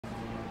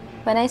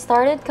When I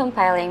started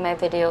compiling my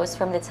videos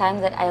from the time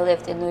that I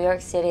lived in New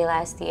York City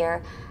last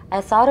year, I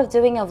thought of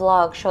doing a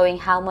vlog showing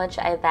how much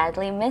I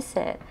badly miss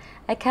it.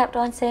 I kept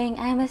on saying,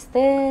 I miss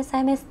this,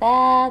 I miss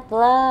that,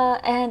 blah,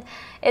 and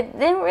it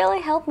didn't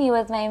really help me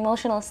with my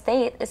emotional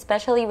state,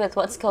 especially with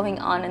what's going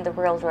on in the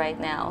world right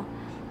now.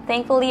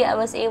 Thankfully, I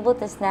was able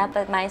to snap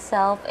at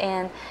myself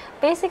and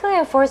basically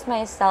I forced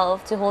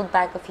myself to hold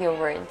back a few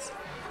words.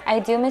 I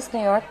do miss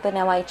New York, but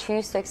now I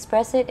choose to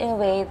express it in a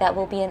way that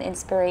will be an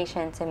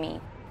inspiration to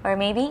me. Or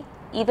maybe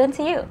even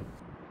to you.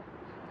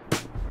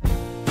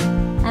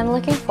 I'm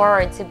looking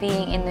forward to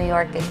being in New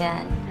York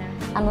again.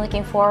 I'm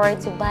looking forward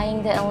to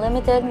buying the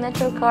unlimited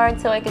Metro card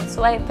so I can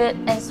swipe it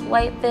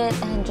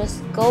and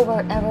just go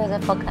wherever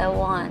the fuck I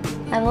want.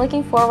 I'm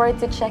looking forward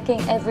to checking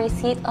every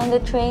seat on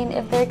the train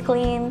if they're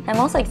clean. I'm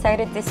also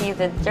excited to see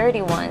the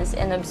dirty ones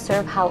and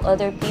observe how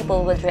other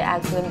people would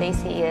react when they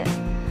see it.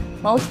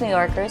 Most New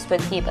Yorkers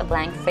would keep a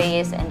blank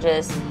face and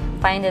just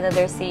find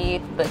another seat,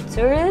 but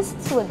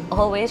tourists would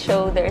always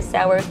show their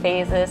sour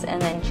faces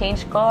and then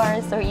change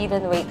cars or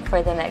even wait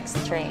for the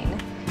next train.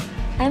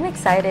 I'm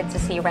excited to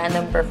see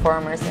random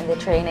performers in the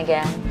train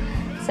again.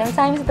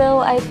 Sometimes though,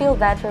 I feel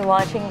bad for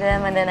watching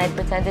them and then I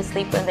pretend to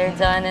sleep when they're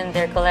done and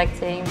they're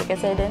collecting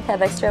because I didn't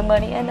have extra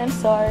money and I'm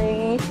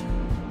sorry.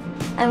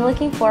 I'm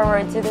looking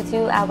forward to the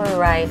 2-hour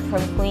ride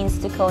from Queens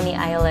to Coney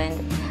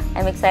Island.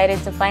 I'm excited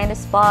to find a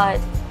spot,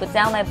 put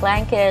down my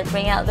blanket,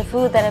 bring out the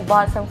food that I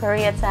bought from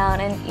Koreatown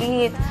and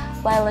eat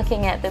while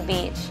looking at the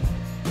beach.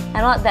 I'm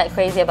not that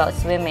crazy about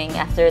swimming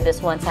after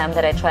this one time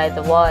that I tried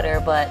the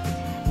water, but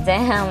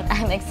damn,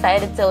 I'm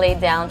excited to lay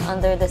down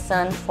under the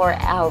sun for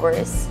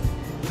hours.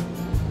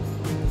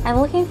 I'm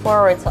looking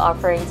forward to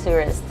offering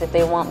tourists if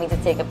they want me to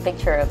take a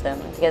picture of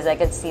them because I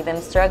could see them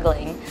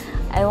struggling.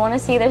 I want to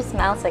see their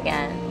smiles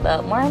again,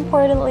 but more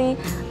importantly,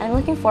 I'm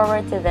looking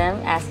forward to them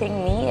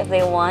asking me if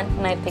they want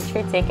my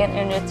picture taken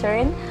in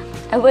return.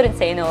 I wouldn't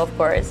say no, of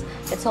course.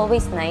 It's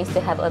always nice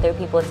to have other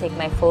people take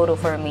my photo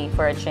for me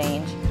for a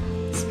change.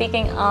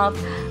 Speaking of,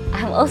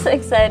 I'm also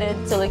excited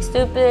to look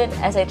stupid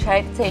as I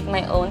try to take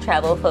my own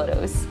travel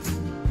photos.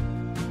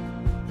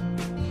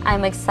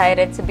 I'm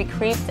excited to be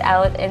creeped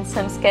out in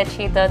some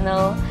sketchy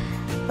tunnel,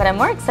 but I'm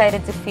more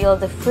excited to feel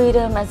the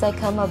freedom as I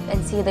come up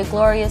and see the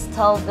glorious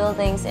tall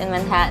buildings in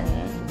Manhattan.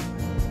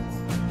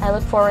 I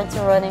look forward to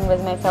running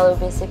with my fellow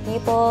busy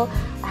people.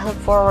 I look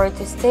forward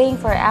to staying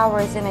for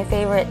hours in my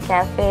favorite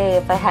cafe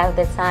if I have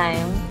the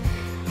time.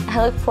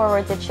 I look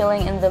forward to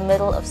chilling in the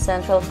middle of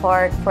Central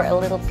Park for a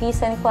little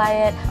peace and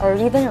quiet, or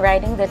even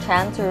riding the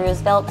tram to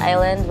Roosevelt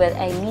Island when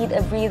I need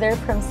a breather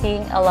from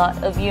seeing a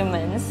lot of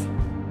humans.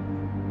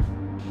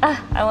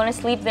 I want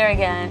to sleep there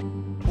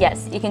again.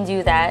 Yes, you can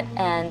do that,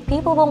 and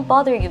people won't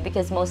bother you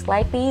because most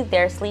likely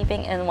they're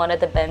sleeping in one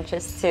of the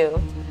benches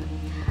too.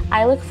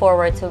 I look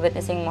forward to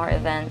witnessing more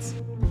events.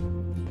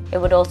 It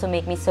would also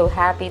make me so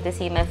happy to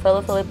see my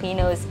fellow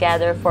Filipinos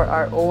gather for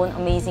our own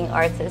amazing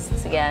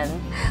artists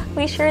again.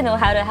 We sure know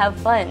how to have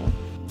fun.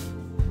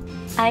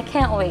 I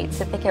can't wait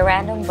to pick a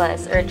random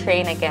bus or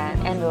train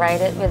again and ride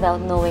it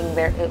without knowing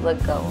where it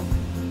would go.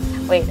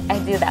 Wait, I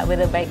do that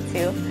with a bike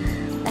too.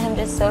 I'm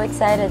just so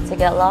excited to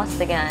get lost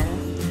again.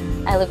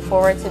 I look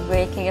forward to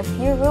breaking a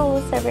few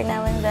rules every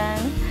now and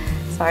then.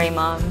 Sorry,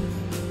 Mom.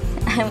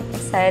 I'm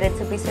excited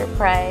to be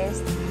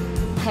surprised.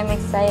 I'm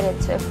excited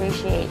to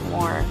appreciate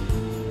more.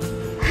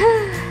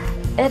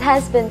 It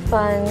has been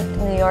fun in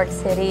New York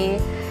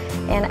City,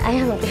 and I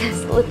am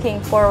just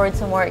looking forward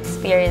to more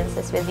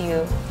experiences with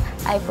you.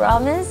 I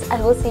promise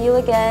I will see you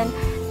again,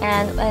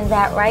 and when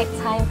that right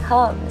time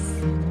comes,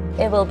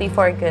 it will be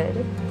for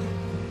good.